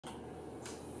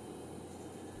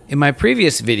In my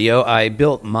previous video, I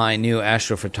built my new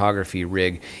astrophotography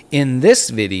rig. In this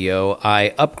video,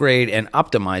 I upgrade and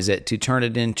optimize it to turn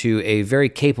it into a very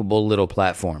capable little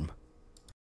platform.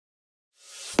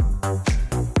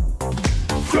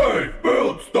 Say,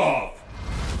 build stuff!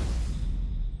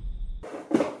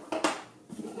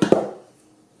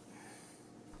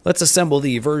 Let's assemble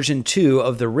the version 2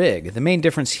 of the rig. The main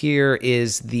difference here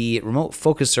is the remote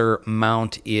focuser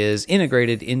mount is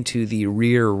integrated into the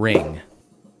rear ring.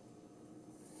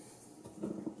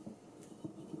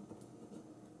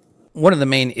 One of the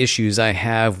main issues I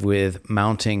have with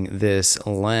mounting this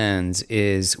lens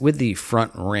is with the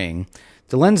front ring.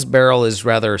 The lens barrel is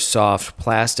rather soft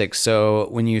plastic, so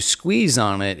when you squeeze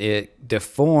on it, it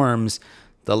deforms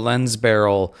the lens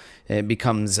barrel. It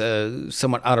becomes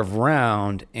somewhat out of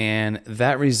round, and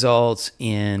that results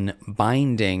in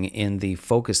binding in the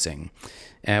focusing.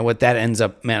 And what that ends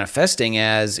up manifesting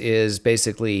as is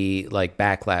basically like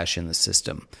backlash in the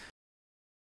system.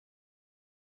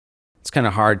 It's kind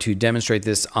of hard to demonstrate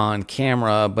this on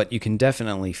camera, but you can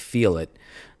definitely feel it.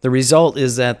 The result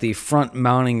is that the front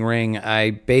mounting ring I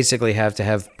basically have to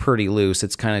have pretty loose.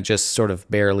 It's kind of just sort of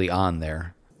barely on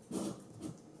there.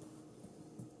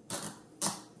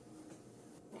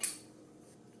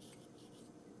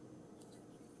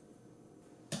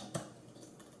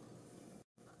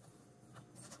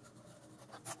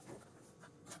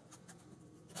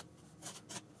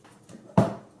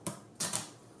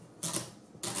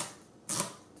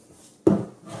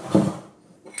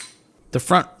 The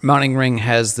front mounting ring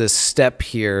has this step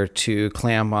here to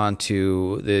clamp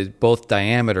onto both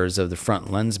diameters of the front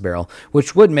lens barrel,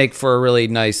 which would make for a really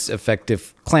nice,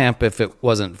 effective clamp if it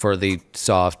wasn't for the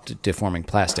soft, deforming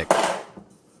plastic.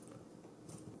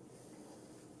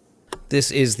 This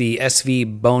is the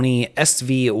SV Bony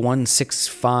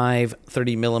SV165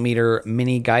 30mm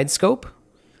mini guide scope.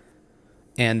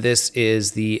 And this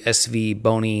is the SV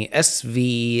Bony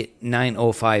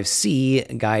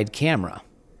SV905C guide camera.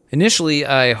 Initially,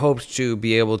 I hoped to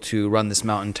be able to run this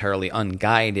mount entirely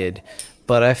unguided,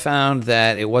 but I found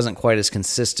that it wasn't quite as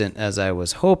consistent as I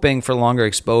was hoping for longer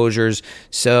exposures,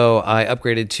 so I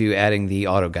upgraded to adding the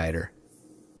auto guider.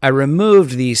 I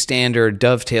removed the standard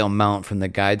dovetail mount from the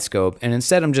guide scope, and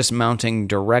instead I'm just mounting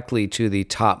directly to the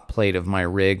top plate of my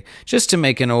rig, just to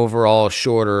make an overall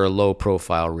shorter,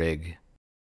 low-profile rig.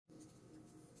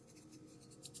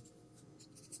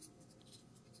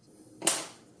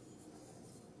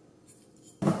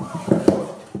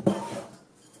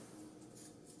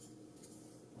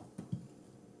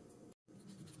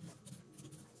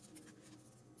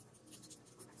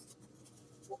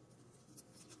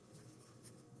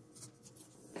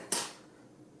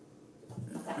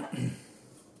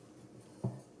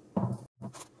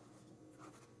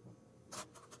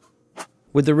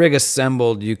 With the rig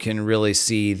assembled, you can really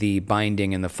see the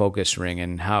binding in the focus ring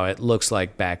and how it looks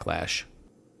like backlash.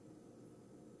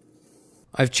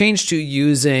 I've changed to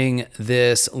using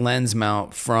this lens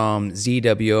mount from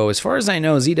ZWO. As far as I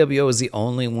know, ZWO is the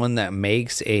only one that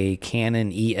makes a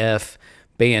Canon EF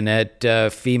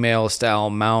bayonet female style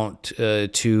mount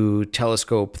to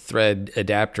telescope thread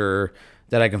adapter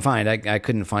that I can find. I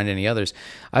couldn't find any others.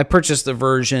 I purchased the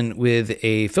version with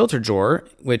a filter drawer,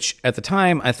 which at the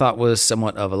time I thought was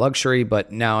somewhat of a luxury,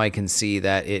 but now I can see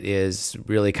that it is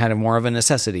really kind of more of a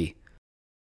necessity.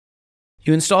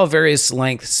 You install various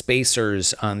length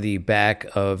spacers on the back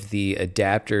of the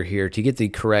adapter here to get the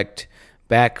correct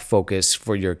back focus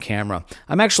for your camera.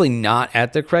 I'm actually not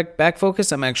at the correct back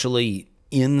focus. I'm actually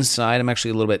inside. I'm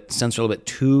actually sensor a little bit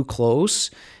too close.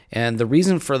 And the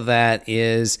reason for that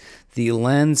is the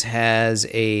lens has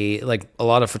like a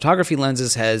lot of photography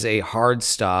lenses, has a hard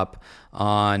stop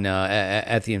on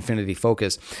at the infinity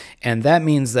focus, and that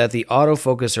means that the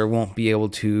autofocuser won't be able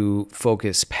to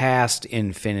focus past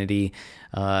infinity,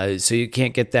 so you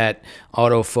can't get that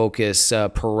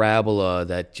autofocus parabola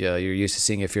that you're used to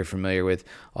seeing if you're familiar with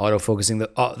autofocusing.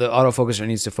 The autofocuser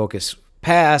needs to focus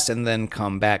past and then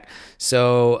come back.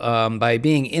 So by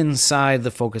being inside the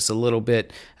focus a little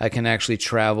bit, I can actually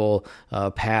travel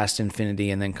past infinity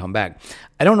and then come back.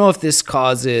 I don't know if this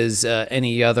causes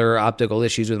any other optical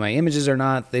issues with my images or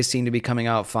not. They seem to be coming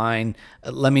out fine.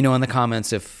 Let me know in the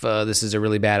comments if this is a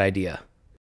really bad idea.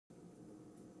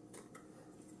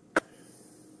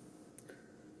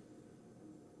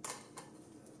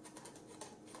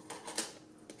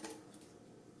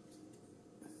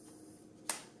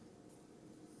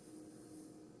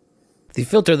 The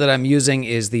filter that I'm using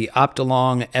is the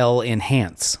Optilong L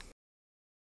Enhance.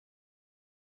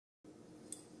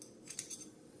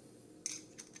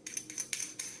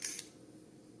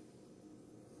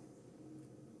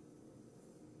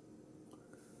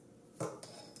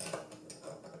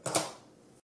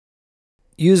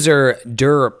 User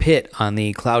Dur Pit on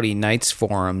the Cloudy Nights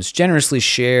forums generously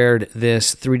shared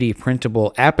this 3D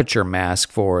printable aperture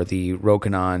mask for the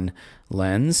Rokinon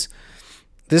lens.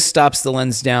 This stops the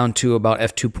lens down to about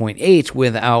f2.8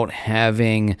 without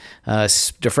having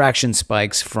diffraction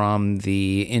spikes from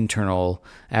the internal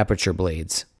aperture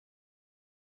blades.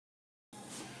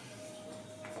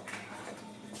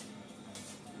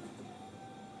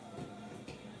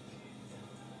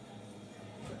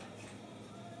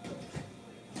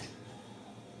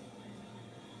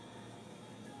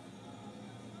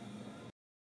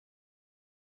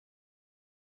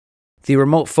 The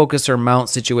remote focuser mount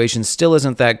situation still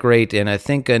isn't that great, and I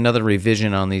think another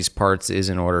revision on these parts is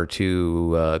in order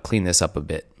to clean this up a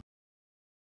bit.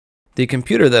 The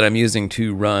computer that I'm using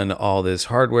to run all this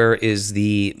hardware is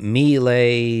the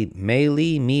Melee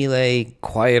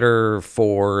Quieter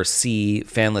 4C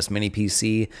fanless mini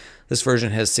PC. This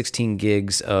version has 16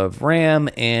 gigs of RAM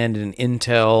and an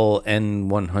Intel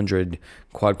N100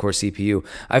 quad-core CPU.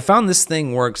 I found this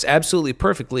thing works absolutely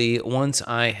perfectly once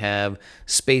I have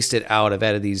spaced it out. I've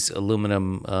added these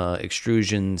aluminum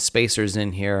extrusion spacers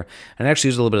in here, and I actually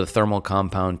use a little bit of thermal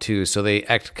compound too, so they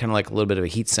act kind of like a little bit of a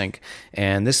heat sink,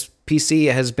 and this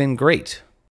PC has been great.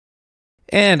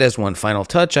 And as one final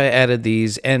touch, I added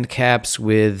these end caps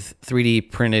with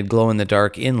 3D printed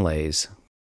glow-in-the-dark inlays.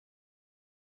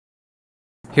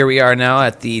 Here we are now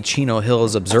at the Chino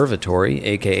Hills Observatory,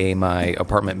 aka my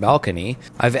apartment balcony.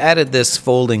 I've added this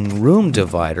folding room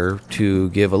divider to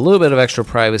give a little bit of extra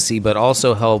privacy, but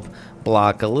also help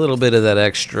block a little bit of that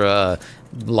extra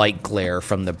light glare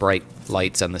from the bright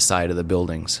lights on the side of the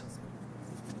buildings.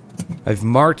 I've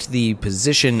marked the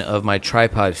position of my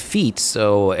tripod feet,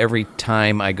 so every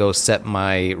time I go set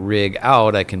my rig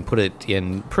out, I can put it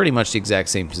in pretty much the exact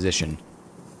same position.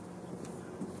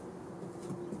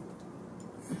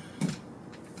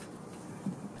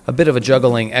 A bit of a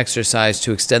juggling exercise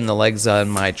to extend the legs on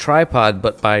my tripod,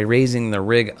 but by raising the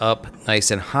rig up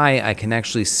nice and high, I can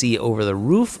actually see over the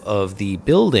roof of the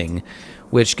building,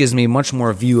 which gives me much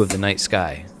more view of the night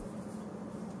sky.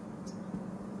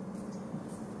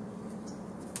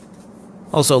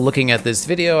 Also, looking at this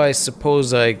video, I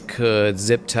suppose I could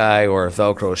zip tie or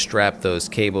Velcro strap those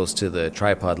cables to the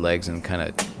tripod legs and kind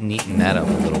of neaten that up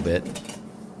a little bit.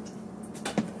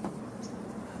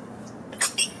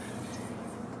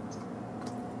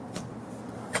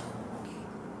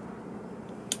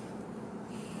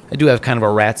 I do have kind of a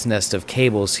rat's nest of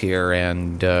cables here,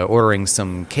 and ordering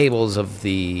some cables of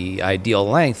the ideal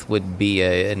length would be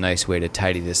a nice way to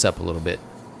tidy this up a little bit.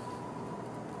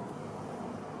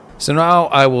 So now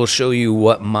I will show you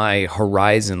what my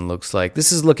horizon looks like.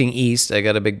 This is looking east. I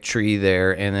got a big tree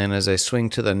there, and then as I swing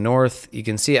to the north, you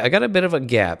can see I got a bit of a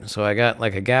gap. So I got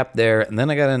like a gap there, and then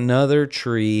I got another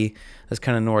tree that's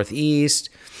kind of northeast,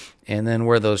 and then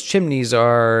where those chimneys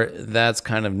are, that's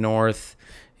kind of north,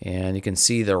 and you can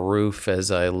see the roof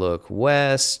as I look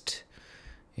west,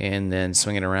 and then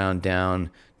swinging around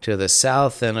down to the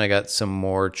south, then I got some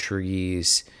more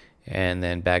trees, and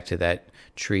then back to that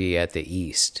tree at the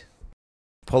east.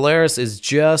 Polaris is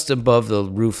just above the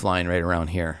roof line right around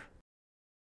here.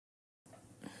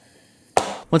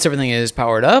 Once everything is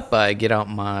powered up, I get out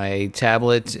my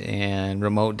tablet and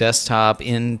remote desktop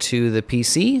into the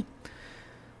PC.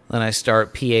 Then I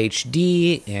start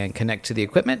PhD and connect to the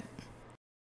equipment.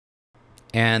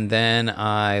 And then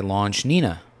I launch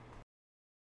Nina.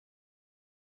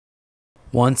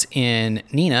 Once in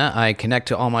Nina, I connect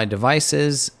to all my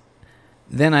devices.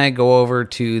 Then I go over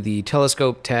to the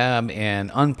telescope tab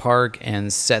and unpark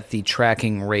and set the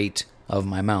tracking rate of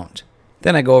my mount.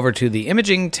 Then I go over to the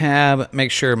imaging tab,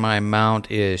 make sure my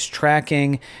mount is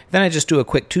tracking. Then I just do a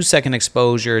quick 2-second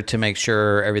exposure to make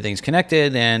sure everything's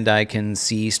connected and I can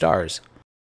see stars.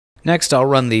 Next, I'll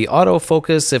run the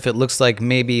autofocus if it looks like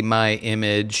maybe my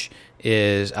image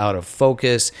is out of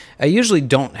focus. I usually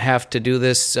don't have to do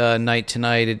this night to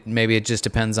night. Maybe it just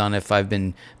depends on if I've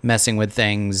been messing with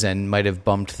things and might have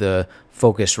bumped the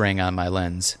focus ring on my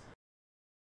lens.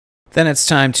 Then it's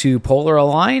time to polar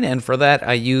align, and for that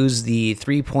I use the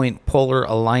 3-point polar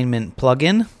alignment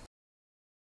plugin.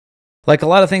 Like a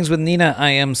lot of things with Nina, I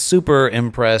am super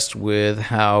impressed with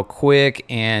how quick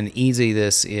and easy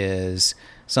this is.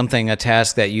 A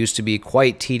task that used to be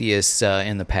quite tedious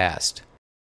in the past.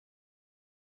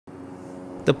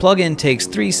 The plugin takes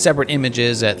 3 separate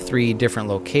images at 3 different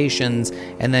locations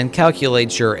and then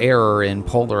calculates your error in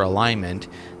polar alignment,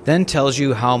 then tells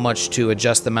you how much to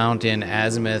adjust the mount in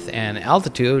azimuth and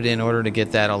altitude in order to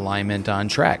get that alignment on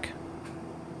track.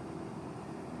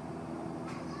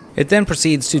 It then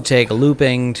proceeds to take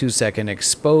looping 2-second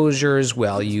exposures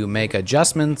while you make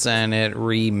adjustments, and it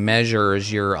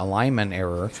remeasures your alignment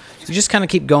error. So you just kind of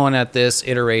keep going at this,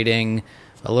 iterating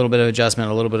a little bit of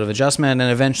adjustment, a little bit of adjustment,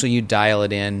 and eventually you dial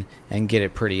it in and get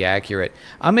it pretty accurate.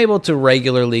 I'm able to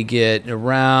regularly get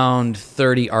around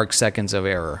 30 arc seconds of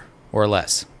error or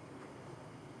less.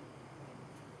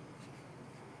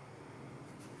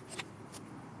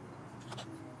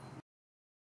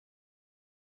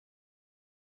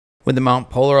 With the mount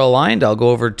polar aligned, I'll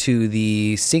go over to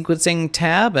the sequencing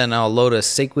tab and I'll load a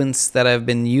sequence that I've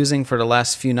been using for the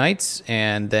last few nights,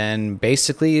 and then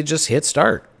basically you just hit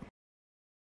start.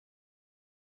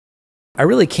 I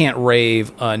really can't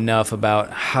rave enough about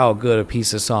how good a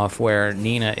piece of software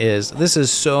Nina is. This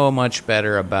is so much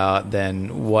better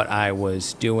than what I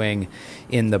was doing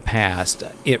in the past.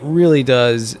 It really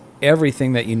does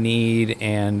everything that you need,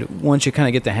 and once you kind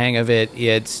of get the hang of it,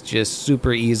 it's just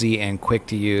super easy and quick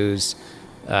to use.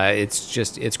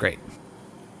 It's great.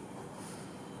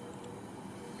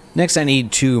 Next, I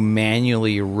need to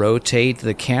manually rotate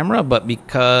the camera, but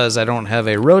because I don't have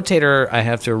a rotator, I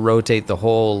have to rotate the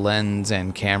whole lens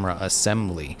and camera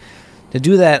assembly. To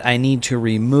do that, I need to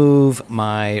remove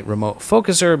my remote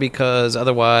focuser, because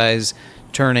otherwise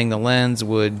turning the lens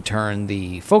would turn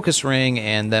the focus ring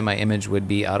and then my image would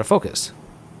be out of focus.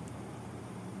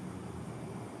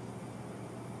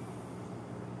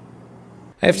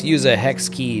 I have to use a hex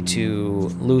key to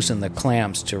loosen the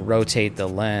clamps to rotate the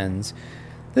lens.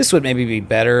 This would maybe be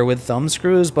better with thumb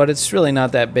screws, but it's really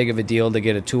not that big of a deal to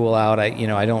get a tool out. I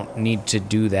don't need to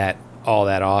do that all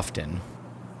that often.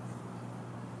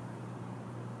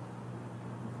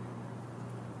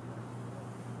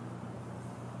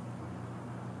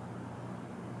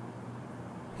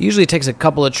 Usually it takes a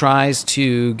couple of tries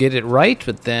to get it right,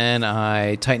 but then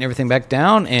I tighten everything back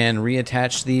down and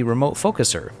reattach the remote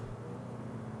focuser.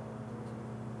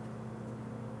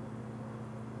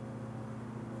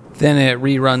 Then it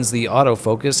reruns the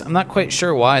autofocus. I'm not quite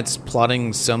sure why it's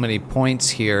plotting so many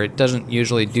points here. It doesn't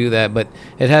usually do that, but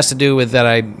it has to do with that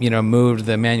I, moved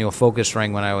the manual focus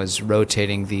ring when I was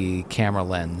rotating the camera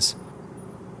lens.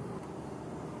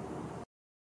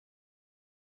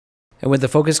 And with the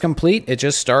focus complete, it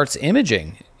just starts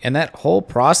imaging. And that whole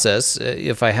process,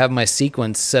 if I have my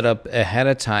sequence set up ahead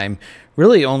of time,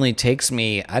 really only takes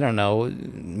me, I don't know,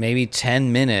 maybe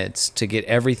 10 minutes to get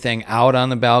everything out on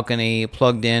the balcony,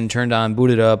 plugged in, turned on,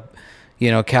 booted up,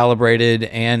 calibrated,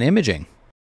 and imaging.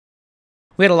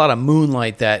 We had a lot of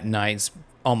moonlight that night, it's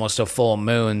almost a full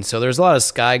moon, so there's a lot of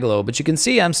sky glow, but you can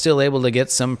see I'm still able to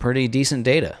get some pretty decent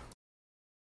data.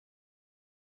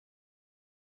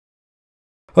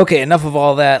 Okay, enough of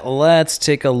all that. Let's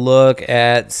take a look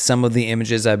at some of the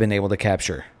images I've been able to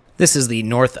capture. This is the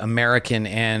North American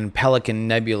and Pelican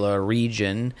Nebula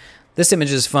region. This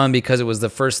image is fun because it was the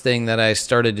first thing that I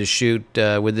started to shoot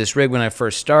with this rig when I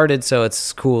first started, so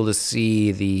it's cool to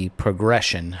see the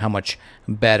progression, how much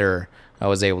better I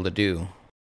was able to do.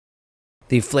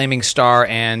 The Flaming Star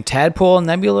and Tadpole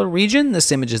Nebula region,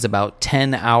 this image is about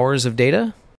 10 hours of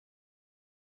data.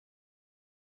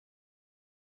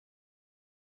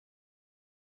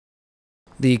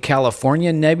 The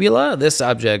California Nebula, this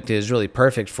object is really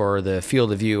perfect for the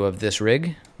field of view of this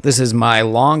rig. This is my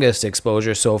longest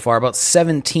exposure so far, about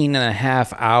 17 and a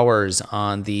half hours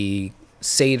on the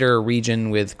Satyr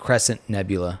region with Crescent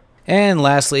Nebula. And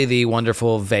lastly, the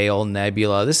wonderful Veil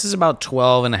Nebula. This is about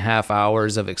 12 and a half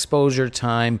hours of exposure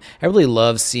time. I really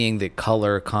love seeing the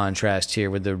color contrast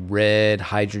here with the red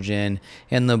hydrogen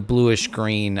and the bluish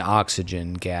green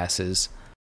oxygen gases.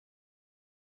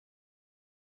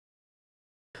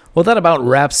 Well, that about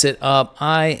wraps it up.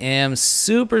 I am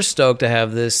super stoked to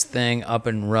have this thing up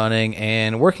and running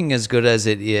and working as good as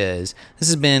it is. This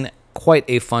has been quite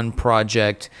a fun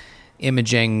project,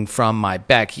 imaging from my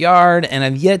backyard, and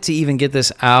I've yet to even get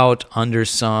this out under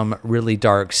some really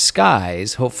dark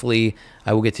skies. Hopefully,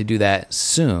 I will get to do that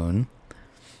soon.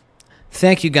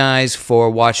 Thank you guys for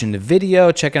watching the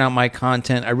video, checking out my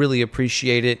content. I really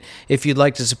appreciate it. If you'd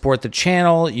like to support the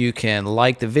channel, you can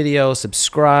like the video,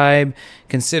 subscribe,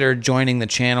 consider joining the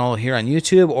channel here on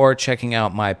YouTube or checking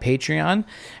out my Patreon.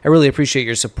 I really appreciate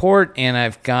your support, and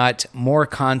I've got more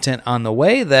content on the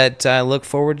way that I look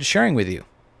forward to sharing with you.